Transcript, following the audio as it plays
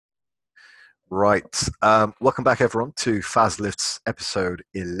Right. Welcome back, everyone, to Fazlift's episode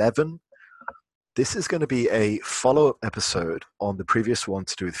 11. This is going to be a follow-up episode on the previous one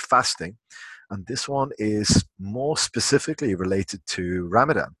to do with fasting. And this one is more specifically related to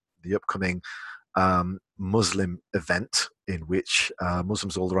Ramadan, the upcoming Muslim event in which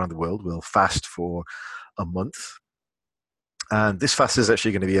Muslims all around the world will fast for a month. And this fast is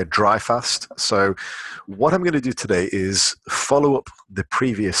actually going to be a dry fast. So what I'm going to do today is follow up the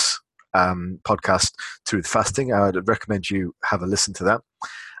previous podcast to with fasting. I would recommend you have a listen to that.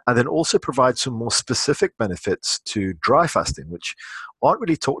 And then also provide some more specific benefits to dry fasting, which aren't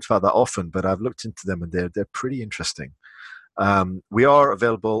really talked about that often, but I've looked into them and they're pretty interesting. We are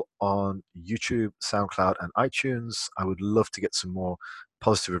available on YouTube, SoundCloud, and iTunes. I would love to get some more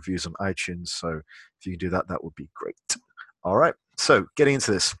positive reviews on iTunes. So if you can do that, that would be great. All right, so getting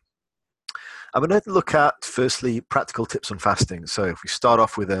into this. I'm going to look at, firstly, practical tips on fasting. So if we start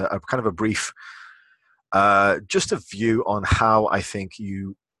off with a kind of a brief, just a view on how I think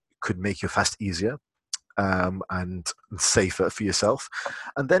you could make your fast easier and safer for yourself.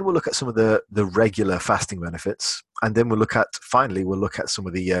 And then we'll look at some of the regular fasting benefits. And then finally, we'll look at some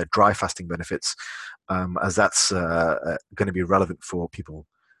of the dry fasting benefits, as that's going to be relevant for people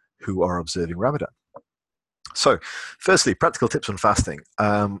who are observing Ramadan. So, firstly, practical tips on fasting.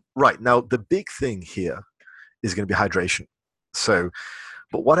 Right, now the big thing here is going to be hydration. So,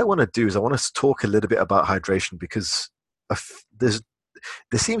 but what I want to do is I want to talk a little bit about hydration because there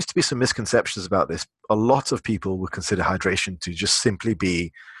seems to be some misconceptions about this. A lot of people would consider hydration to just simply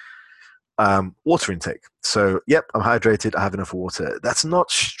be water intake. So, yep, I'm hydrated, I have enough water. That's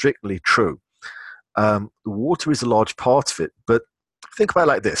not strictly true. Water is a large part of it, but think about it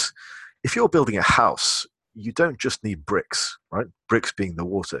like this. If you're building a house, you don't just need bricks, right? Bricks being the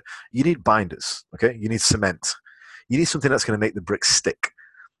water. You need binders, okay? You need cement. You need something that's going to make the bricks stick.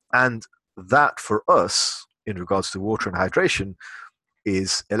 And that, for us, in regards to water and hydration,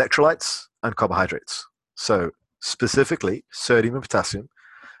 is electrolytes and carbohydrates. So specifically, sodium and potassium,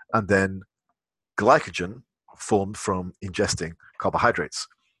 and then glycogen formed from ingesting carbohydrates.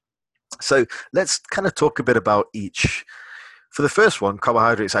 So let's kind of talk a bit about each. For the first one,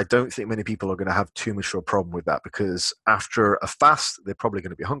 carbohydrates, I don't think many people are going to have too much of a problem with that because after a fast, they're probably going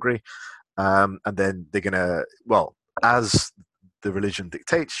to be hungry. And then they're going to, well, as the religion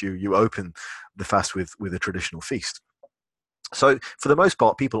dictates, you open the fast with a traditional feast. So for the most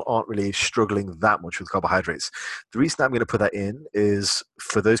part, people aren't really struggling that much with carbohydrates. The reason I'm going to put that in is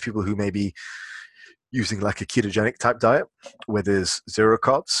for those people who may be using like a ketogenic type diet where there's zero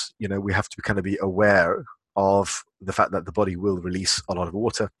carbs, we have to kind of be aware of the fact that the body will release a lot of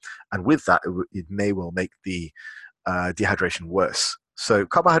water. And with that, it may well make the dehydration worse. So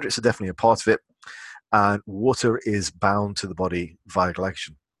carbohydrates are definitely a part of it. And water is bound to the body via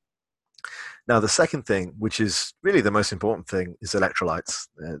glycogen. Now, the second thing, which is really the most important thing, is electrolytes.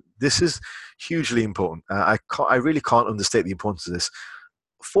 This is hugely important. I really can't understate the importance of this.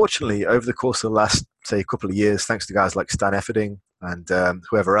 Fortunately, over the course of the last, say, couple of years, thanks to guys like Stan Efferding and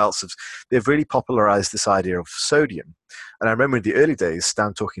whoever else, they've really popularized this idea of sodium. And I remember in the early days,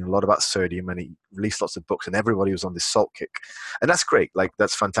 Stan talking a lot about sodium, and he released lots of books, and everybody was on this salt kick. And that's great. Like,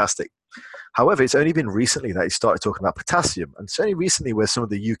 that's fantastic. However, it's only been recently that he started talking about potassium. And it's only recently where some of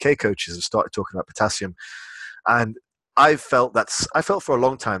the UK coaches have started talking about potassium. And I felt for a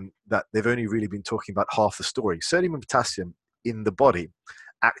long time that they've only really been talking about half the story. Sodium and potassium in the body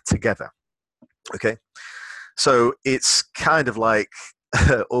act together. Okay, so it's kind of like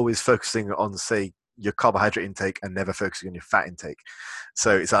always focusing on, say, your carbohydrate intake and never focusing on your fat intake.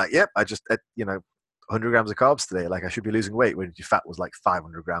 So it's like, yep, I just 100 grams of carbs today, like I should be losing weight when your fat was like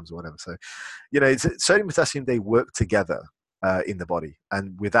 500 grams or whatever. So it's sodium and potassium, they work together in the body,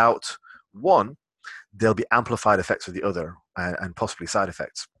 and without one, there'll be amplified effects of the other and possibly side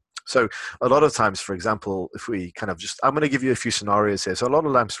effects. So a lot of times, for example, if we kind of I'm going to give you a few scenarios here. So a lot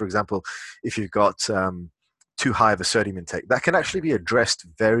of times, for example, if you've got too high of a sodium intake, that can actually be addressed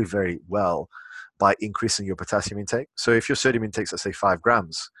very, very well by increasing your potassium intake. So if your sodium intake's, let's say, 5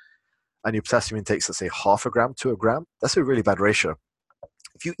 grams, and your potassium intake's, let's say, half a gram to a gram, that's a really bad ratio.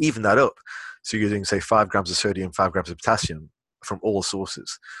 If you even that up, so you're using, say, 5 grams of sodium, 5 grams of potassium from all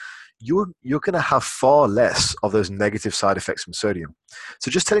sources, you're going to have far less of those negative side effects from sodium.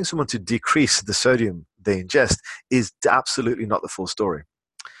 So just telling someone to decrease the sodium they ingest is absolutely not the full story.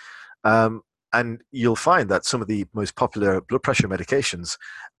 And you'll find that some of the most popular blood pressure medications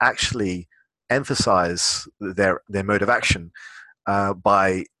actually emphasize their mode of action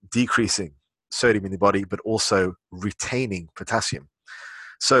by decreasing sodium in the body, but also retaining potassium.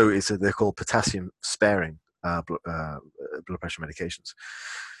 So they're called potassium sparing blood pressure medications.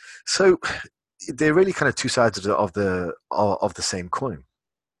 So they're really kind of two sides of the same coin.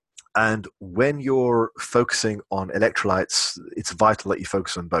 And when you're focusing on electrolytes, it's vital that you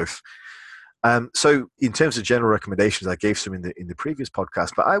focus on both. So in terms of general recommendations, I gave some in the previous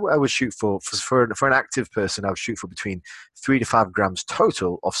podcast, but I would shoot for an active person, I would shoot for between 3 to 5 grams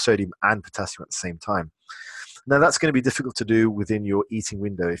total of sodium and potassium at the same time. Now that's going to be difficult to do within your eating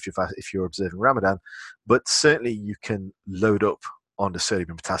window if you're observing Ramadan, but certainly you can load up on the sodium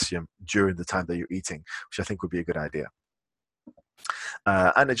and potassium during the time that you're eating, which I think would be a good idea.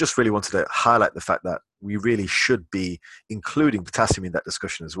 And I just really wanted to highlight the fact that we really should be including potassium in that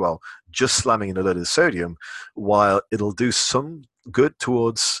discussion as well. Just slamming in a load of sodium, while it'll do some good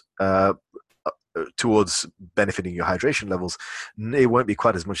towards benefiting your hydration levels, it won't be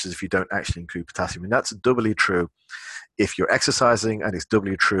quite as much as if you don't actually include potassium. And that's doubly true if you're exercising, and it's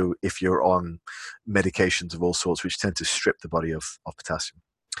doubly true if you're on medications of all sorts, which tend to strip the body of potassium.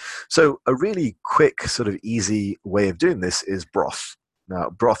 So a really quick, sort of easy way of doing this is broth. Now,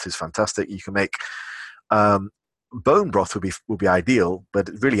 broth is fantastic. You can make bone broth would be ideal, but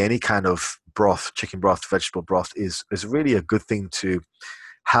really any kind of broth, chicken broth, vegetable broth is really a good thing to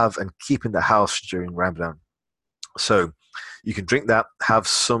have and keep in the house during Ramadan. So you can drink that, have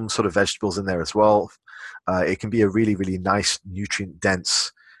some sort of vegetables in there as well. It can be a really, really nice,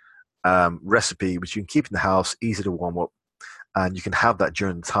 nutrient-dense recipe, which you can keep in the house, easy to warm up, and you can have that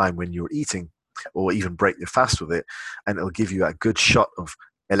during the time when you're eating, or even break your fast with it, and it'll give you a good shot of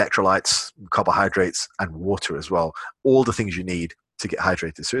electrolytes, carbohydrates, and water as well. All the things you need to get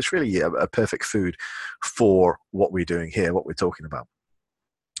hydrated. So it's really a perfect food for what we're doing here, what we're talking about.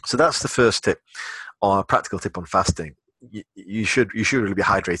 So that's the first tip, or a practical tip on fasting. You should really be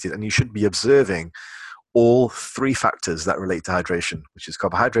hydrated, and you should be observing all three factors that relate to hydration, which is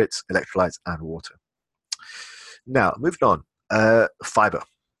carbohydrates, electrolytes, and water. Now, moving on, fiber.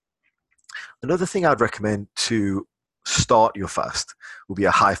 Another thing I'd recommend to start your fast will be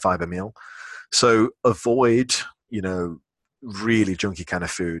a high fiber meal. So avoid, really junky kind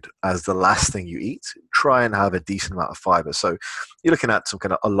of food as the last thing you eat. Try and have a decent amount of fiber. So you're looking at some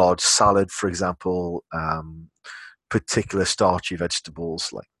kind of a large salad, for example, particular starchy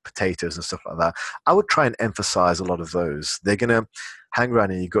vegetables like potatoes and stuff like that. I would try and emphasize a lot of those. They're going to hang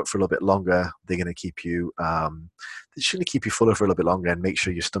around in your gut for a little bit longer. They're going to keep you, they're just going to keep you fuller for a little bit longer and make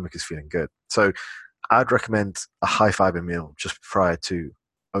sure your stomach is feeling good. So I'd recommend a high fiber meal just prior to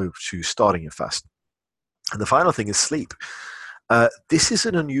starting your fast. And the final thing is sleep. This is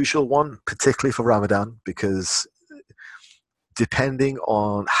an unusual one, particularly for Ramadan, because depending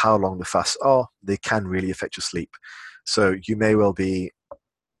on how long the fasts are, they can really affect your sleep. So you may well be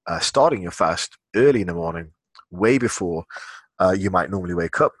starting your fast early in the morning, way before you might normally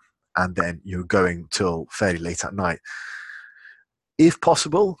wake up, and then you're going till fairly late at night. If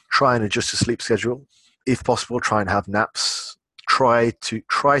possible, try and adjust your sleep schedule. If possible, try and have naps. Try to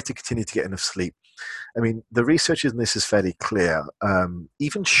continue to get enough sleep. I mean, the research in this is fairly clear.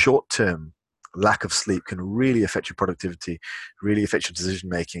 Even short-term lack of sleep can really affect your productivity, really affect your decision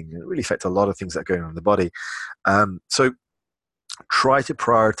making, and really affect a lot of things that are going on in the body. So try to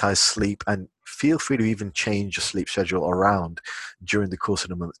prioritize sleep, and feel free to even change your sleep schedule around during the course of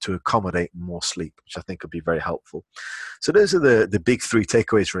the month to accommodate more sleep, which I think would be very helpful. So those are the big three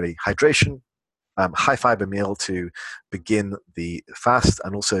takeaways, really. Hydration, high fiber meal to begin the fast,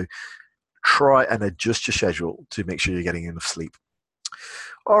 and also try and adjust your schedule to make sure you're getting enough sleep.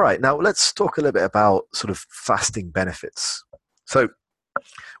 All right, now let's talk a little bit about sort of fasting benefits. So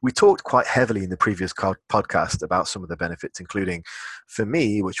we talked quite heavily in the previous podcast about some of the benefits, including, for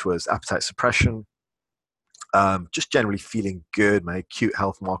me, which was appetite suppression, just generally feeling good. My acute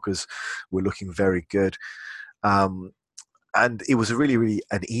health markers were looking very good. And it was really, really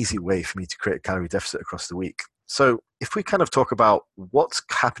an easy way for me to create a calorie deficit across the week. So if we kind of talk about what's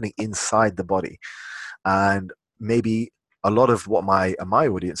happening inside the body, and maybe a lot of what my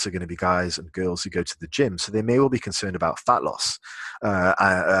audience are going to be guys and girls who go to the gym, so they may well be concerned about fat loss.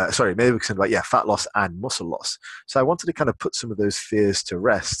 Maybe concerned about fat loss and muscle loss. So I wanted to kind of put some of those fears to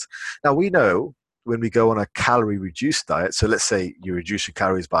rest. Now we know when we go on a calorie reduced diet, so let's say you reduce your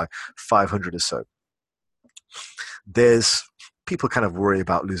calories by 500 or so, there's people kind of worry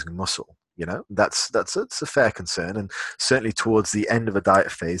about losing muscle. That's a fair concern, and certainly towards the end of a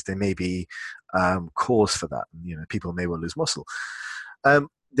diet phase, there may be cause for that. People may well lose muscle.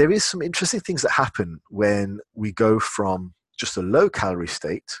 There is some interesting things that happen when we go from just a low calorie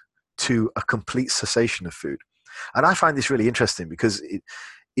state to a complete cessation of food, and I find this really interesting because,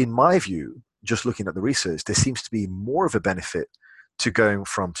 in my view, just looking at the research, there seems to be more of a benefit to going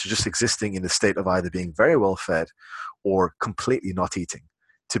from just existing in the state of either being very well fed or completely not eating,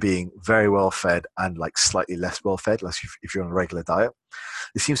 to being very well fed and like slightly less well fed, like if you're on a regular diet.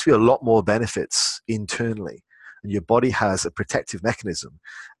 There seems to be a lot more benefits internally, and your body has a protective mechanism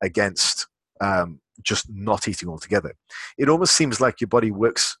against just not eating altogether. It almost seems like your body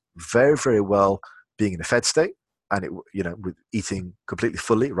works very, very well being in a fed state, and it, with eating completely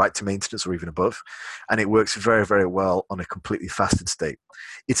fully, right to maintenance or even above, and it works very, very well on a completely fasted state.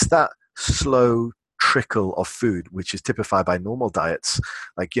 It's that slow trickle of food, which is typified by normal diets,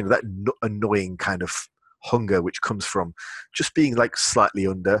 like that annoying kind of hunger which comes from just being like slightly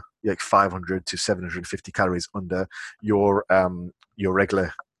under, like 500 to 750 calories under your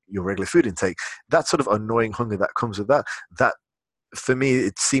regular food intake. That sort of annoying hunger that comes with that for me,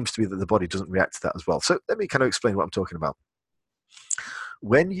 it seems to be that the body doesn't react to that as well. So let me kind of explain what I'm talking about.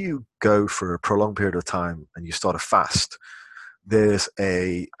 When you go for a prolonged period of time and you start a fast, there's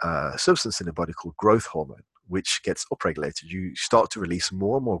a substance in the body called growth hormone, which gets upregulated. You start to release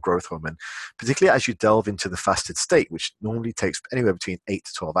more and more growth hormone, particularly as you delve into the fasted state, which normally takes anywhere between 8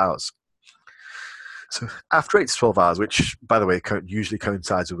 to 12 hours. So after 8 to 12 hours, which, by the way, usually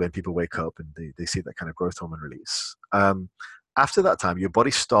coincides with when people wake up and they see that kind of growth hormone release, after that time, your body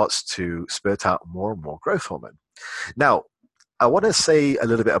starts to spurt out more and more growth hormone. Now, I want to say a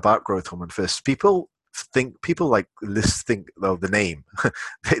little bit about growth hormone first. People like this think of the name.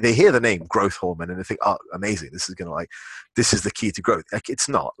 They hear the name growth hormone and they think, oh, amazing, this is the key to growth. Like, it's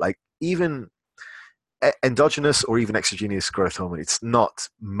not. Like, even endogenous or even exogenous growth hormone, it's not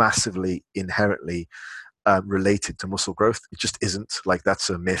massively inherently related to muscle growth. It just isn't. Like, that's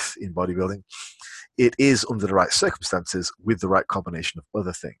a myth in bodybuilding. It is under the right circumstances with the right combination of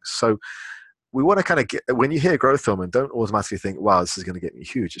other things. So we want to kind of get, when you hear growth hormone, don't automatically think, wow, this is going to get me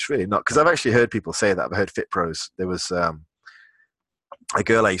huge. It's really not. Because I've actually heard people say that. I've heard fit pros. There was a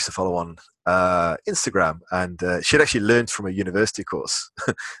girl I used to follow on Instagram, and she had actually learned from a university course.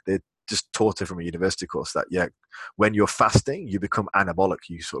 They just taught her from a university course that, when you're fasting, you become anabolic.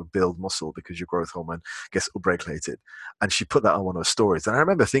 You sort of build muscle because your growth hormone gets upregulated. And she put that on one of her stories. And I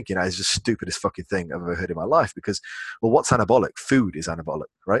remember thinking, it's the stupidest fucking thing I've ever heard in my life, because, well, what's anabolic? Food is anabolic,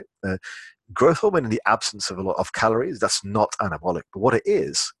 right? Growth hormone in the absence of a lot of calories, that's not anabolic. But what it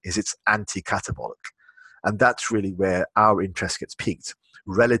is it's anti-catabolic. And that's really where our interest gets piqued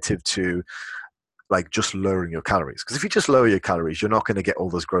relative to like just lowering your calories. Because if you just lower your calories, you're not going to get all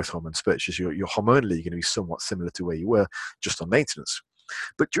those growth hormone spurts. You're hormonally going to be somewhat similar to where you were just on maintenance.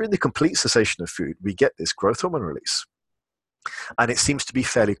 But during the complete cessation of food, we get this growth hormone release. And it seems to be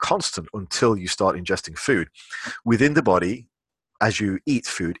fairly constant until you start ingesting food. Within the body, as you eat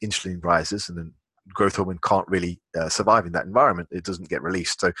food, insulin rises, and then growth hormone can't really survive in that environment. It doesn't get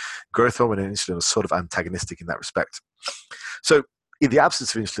released. So growth hormone and insulin are sort of antagonistic in that respect. So in the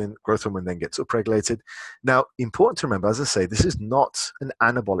absence of insulin, growth hormone then gets upregulated. Now, important to remember, as I say, this is not an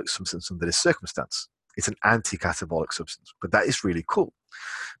anabolic substance under this circumstance. It's an anti-catabolic substance. But that is really cool,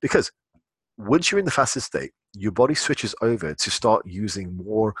 because once you're in the fasted state, your body switches over to start using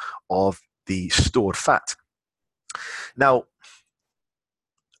more of the stored fat. Now,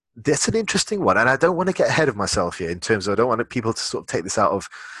 that's an interesting one, and I don't want to get ahead of myself here in terms of, I don't want people to sort of take this out of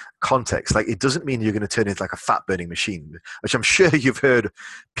context. Like, it doesn't mean you're going to turn into like a fat burning machine, which I'm sure you've heard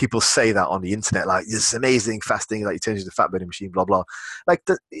people say that on the internet, like, this amazing fasting, like, it turns you into a fat burning machine, blah, blah. Like,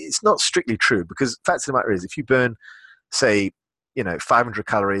 it's not strictly true, because the fact of the matter is, if you burn, say, 500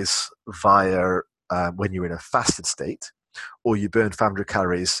 calories via when you're in a fasted state, or you burn 500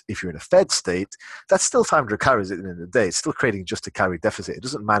 calories if you're in a fed state, that's still 500 calories at the end of the day. It's still creating just a calorie deficit. It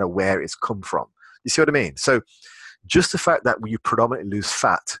doesn't matter where it's come from. You see what I mean? So just the fact that you predominantly lose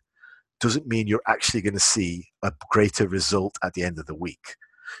fat doesn't mean you're actually going to see a greater result at the end of the week.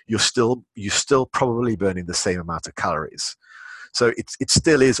 You're still probably burning the same amount of calories. So it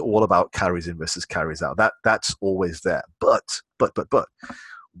still is all about calories in versus calories out. That's always there. But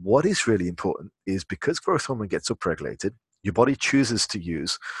what is really important is, because growth hormone gets upregulated, your body chooses to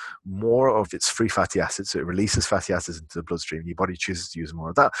use more of its free fatty acids. So it releases fatty acids into the bloodstream. Your body chooses to use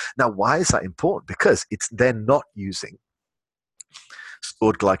more of that. Now, why is that important? Because it's then not using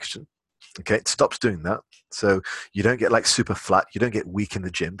stored glycogen. Okay, it stops doing that. So you don't get like super flat. You don't get weak in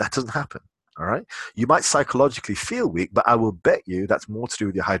the gym. That doesn't happen. All right. You might psychologically feel weak, but I will bet you that's more to do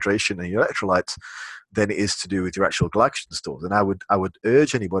with your hydration and your electrolytes than it is to do with your actual glycogen stores. And I would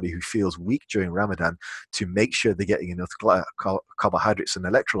urge anybody who feels weak during Ramadan to make sure they're getting enough carbohydrates and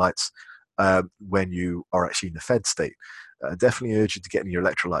electrolytes when you are actually in a fed state. Definitely urge you to get in your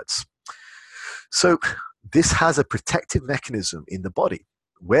electrolytes. So this has a protective mechanism in the body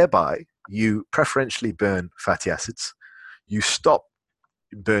whereby you preferentially burn fatty acids. You stop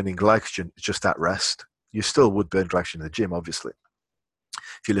burning glycogen just at rest. You still would burn glycogen in the gym, obviously.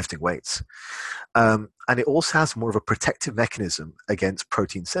 if you're lifting weights. And it also has more of a protective mechanism against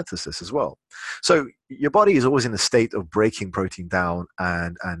protein synthesis as well. So your body is always in a state of breaking protein down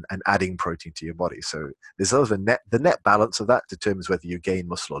and adding protein to your body. So there's always the net balance of that determines whether you gain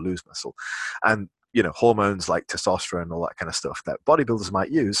muscle or lose muscle. And hormones like testosterone and all that kind of stuff that bodybuilders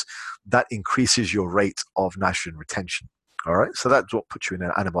might use, that increases your rate of nitrogen retention. All right, so that's what puts you in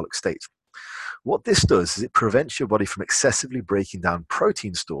an anabolic state. What this does is it prevents your body from excessively breaking down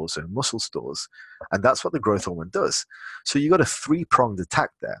protein stores and muscle stores, and that's what the growth hormone does. So you've got a three-pronged attack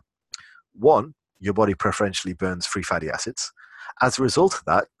there. One, your body preferentially burns free fatty acids. As a result of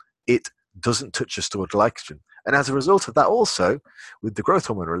that, it doesn't touch your stored glycogen. And as a result of that also, with the growth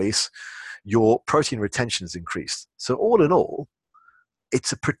hormone release, your protein retention is increased. So all in all,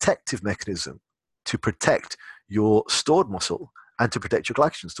 it's a protective mechanism to protect your stored muscle and to protect your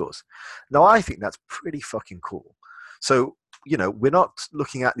glycogen stores. Now, I think that's pretty fucking cool. So, we're not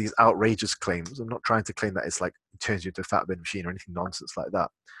looking at these outrageous claims. I'm not trying to claim that it's like it turns you into a fat burning machine or anything nonsense like that.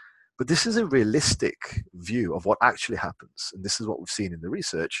 But this is a realistic view of what actually happens. And this is what we've seen in the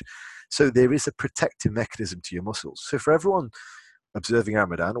research. So there is a protective mechanism to your muscles. So for everyone observing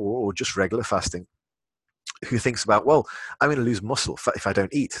Ramadan or just regular fasting who thinks about, well, I'm going to lose muscle if I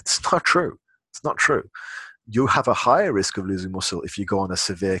don't eat. It's not true. It's not true. You have a higher risk of losing muscle if you go on a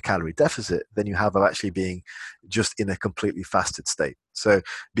severe calorie deficit than you have of actually being just in a completely fasted state. So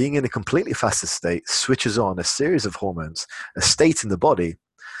being in a completely fasted state switches on a series of hormones, a state in the body,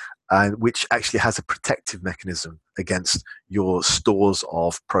 and which actually has a protective mechanism against your stores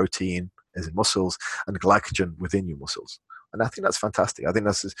of protein, as in muscles, and glycogen within your muscles. And I think that's fantastic. I think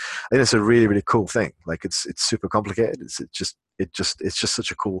that's a really, really cool thing. Like it's super complicated. It's just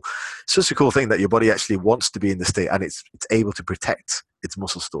such a cool thing that your body actually wants to be in the state and it's able to protect its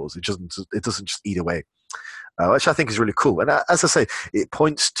muscle stores. It doesn't just eat away, which I think is really cool. And as I say, it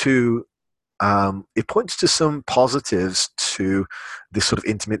points to some positives to this sort of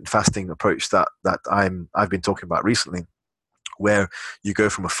intermittent fasting approach that I've been talking about recently, where you go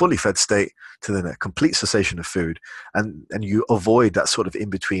from a fully fed state to then a complete cessation of food, and you avoid that sort of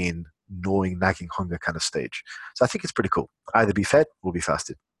in-between gnawing, nagging hunger kind of stage. So I think it's pretty cool. Either be fed or be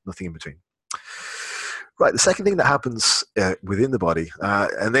fasted, nothing in between. Right, the second thing that happens within the body,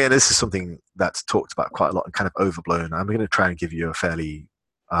 and then this is something that's talked about quite a lot and kind of overblown. I'm going to try and give you a fairly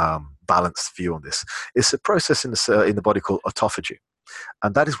balanced view on this. It's a process in the body called autophagy,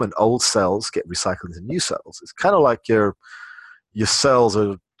 and that is when old cells get recycled into new cells. It's kind of like your cells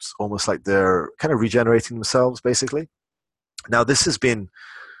are almost like they're kind of regenerating themselves, basically. Now, this has been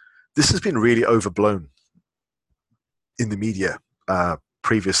really overblown in the media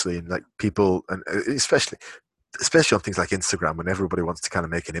previously, and like people, and especially on things like Instagram, when everybody wants to kind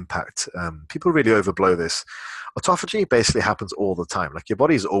of make an impact, people really overblow this. Autophagy basically happens all the time. Like your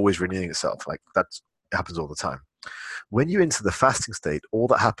body is always renewing itself. Like it happens all the time. When you're into the fasting state, all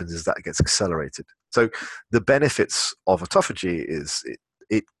that happens is that it gets accelerated. So the benefits of autophagy is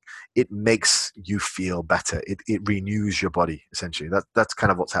it makes you feel better. It renews your body, essentially. That's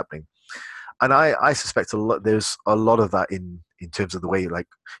kind of what's happening. And I suspect there's a lot of that in terms of the way, like,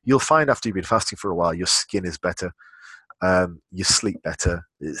 you'll find after you've been fasting for a while, your skin is better, you sleep better,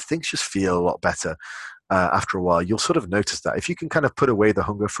 things just feel a lot better. After a while, you'll sort of notice that. If you can kind of put away the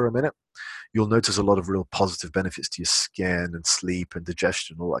hunger for a minute, you'll notice a lot of real positive benefits to your skin and sleep and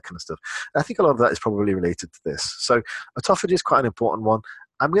digestion, all that kind of stuff. And I think a lot of that is probably related to this. So autophagy is quite an important one.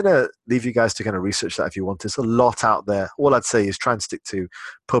 I'm going to leave you guys to kind of research that if you want. There's a lot out there. All I'd say is try and stick to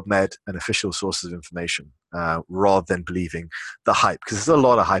PubMed and official sources of information rather than believing the hype, because there's a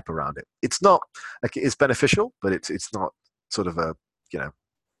lot of hype around it. It's not like it's beneficial, but it's not sort of a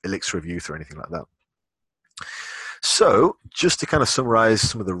elixir of youth or anything like that. So just to kind of summarize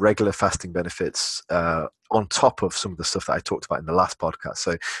some of the regular fasting benefits on top of some of the stuff that I talked about in the last podcast.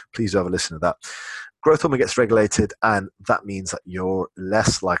 So please do have a listen to that. Growth hormone gets regulated, and that means that you're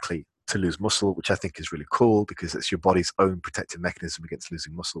less likely to lose muscle, which I think is really cool because it's your body's own protective mechanism against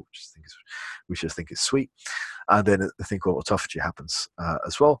losing muscle, which I think is sweet. And then the thing called autophagy happens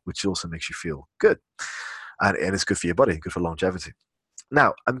as well, which also makes you feel good. And it's good for your body, good for longevity.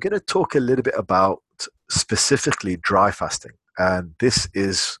 Now, I'm going to talk a little bit about specifically dry fasting. And this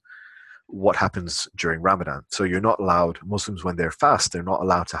is what happens during Ramadan. So you're not allowed, Muslims, when they're fast, they're not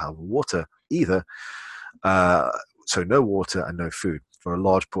allowed to have water either. So no water and no food for a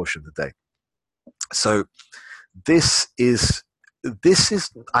large portion of the day. So this is,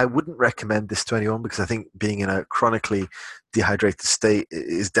 I wouldn't recommend this to anyone because I think being in a chronically dehydrated state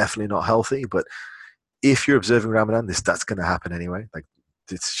is definitely not healthy. But if you're observing Ramadan, that's going to happen anyway. Like,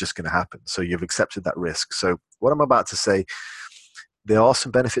 it's just going to happen. So you've accepted that risk. So what I'm about to say There are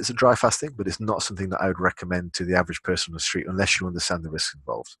some benefits of dry fasting, but it's not something that I would recommend to the average person on the street unless you understand the risks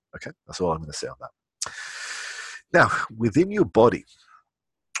involved. Okay, that's all I'm going to say on that. Now, within your body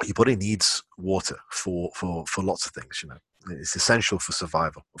needs water for lots of things. It's essential for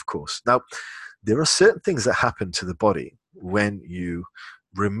survival, of course. Now, there are certain things that happen to the body when you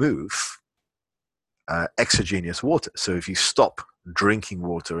remove exogenous water. So if you stop drinking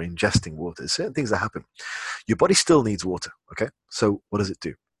water, ingesting water, there's certain things that happen. Your body still needs water. Okay, so what does it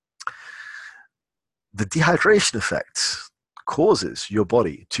do? The dehydration effect causes your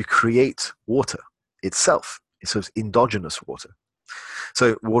body to create water itself. So it's endogenous water.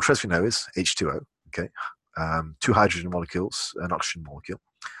 So water, as we know, is H2O. Okay, two hydrogen molecules, an oxygen molecule.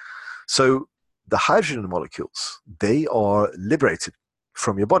 So the hydrogen molecules, they are liberated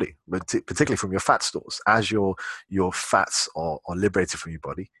from your body, particularly from your fat stores. As your fats are liberated from your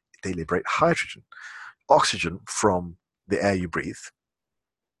body, they liberate hydrogen, oxygen from the air you breathe.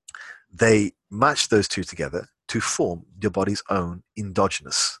 They match those two together to form your body's own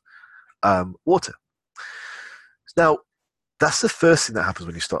endogenous water. Now, that's the first thing that happens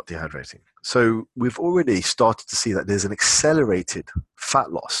when you start dehydrating. So we've already started to see that there's an accelerated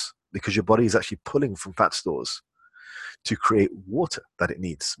fat loss because your body is actually pulling from fat stores to create water that it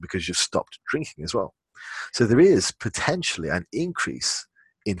needs because you've stopped drinking as well. So there is potentially an increase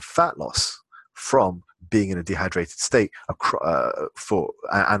in fat loss from being in a dehydrated state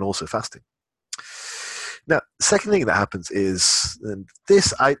and also fasting. Now, the second thing that happens is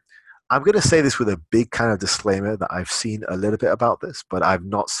this. I'm going to say this with a big kind of disclaimer that I've seen a little bit about this, but I've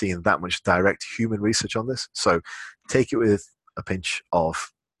not seen that much direct human research on this. So take it with a pinch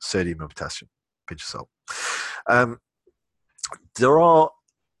of sodium and potassium, pinch of salt. There are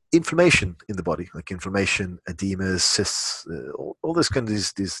inflammation in the body, like inflammation, edemas, cysts, all this kind of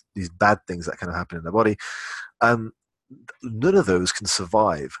these bad things that kind of happen in the body. None of those can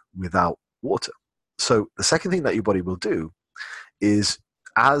survive without water. So the second thing that your body will do is,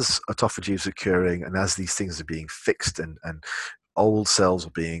 as autophagy is occurring and as these things are being fixed and old cells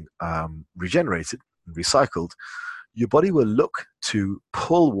are being regenerated and recycled, your body will look to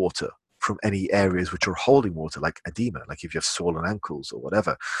pull water from any areas which are holding water, like edema, like if you have swollen ankles or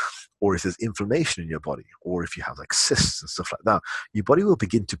whatever, or if there's inflammation in your body, or if you have like cysts and stuff like that, your body will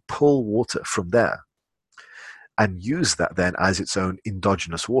begin to pull water from there and use that then as its own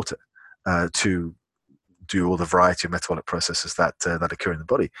endogenous water to do all the variety of metabolic processes that occur in the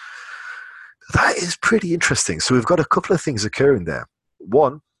body. That is pretty interesting. So we've got a couple of things occurring there.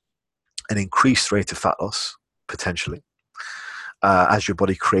 One, an increased rate of fat loss, potentially, as your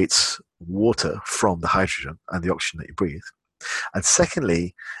body creates water from the hydrogen and the oxygen that you breathe. And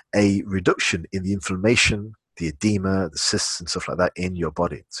secondly, a reduction in the inflammation, the edema, the cysts and stuff like that in your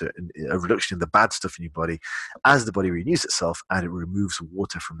body. So a reduction in the bad stuff in your body as the body renews itself and it removes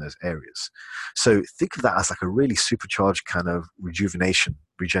water from those areas. So think of that as like a really supercharged kind of rejuvenation,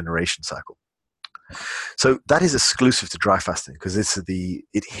 regeneration cycle. So that is exclusive to dry fasting because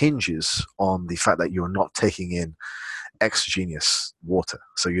it hinges on the fact that you're not taking in exogenous water,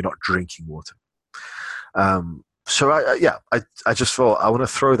 so you're not drinking water. So I just thought I want to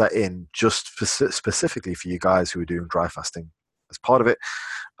throw that in just specifically for you guys who are doing dry fasting as part of it,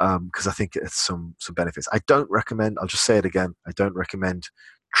 because I think it's some benefits. I don't recommend. I'll just say it again. I don't recommend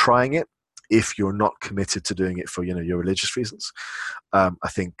trying it if you're not committed to doing it for your religious reasons. I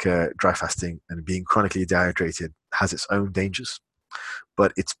think dry fasting and being chronically dehydrated has its own dangers,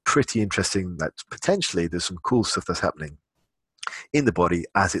 but it's pretty interesting that potentially there's some cool stuff that's happening in the body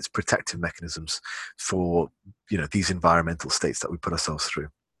as its protective mechanisms for these environmental states that we put ourselves through.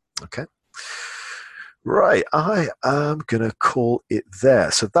 Okay, right, I am gonna call it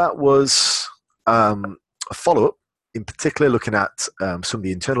there. So that was a follow-up, in particular looking at some of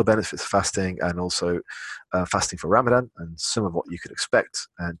the internal benefits of fasting and also fasting for Ramadan and some of what you could expect,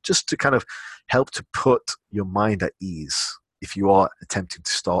 and just to kind of help to put your mind at ease if you are attempting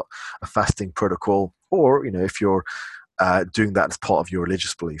to start a fasting protocol, or if you're doing that as part of your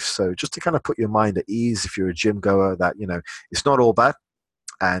religious beliefs. So just to kind of put your mind at ease if you're a gym goer, that it's not all bad,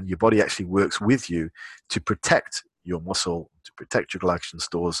 and your body actually works with you to protect your muscle, to protect your glycogen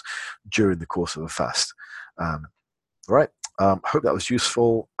stores during the course of a fast. Right. Hope that was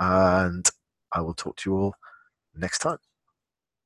useful, and I will talk to you all next time.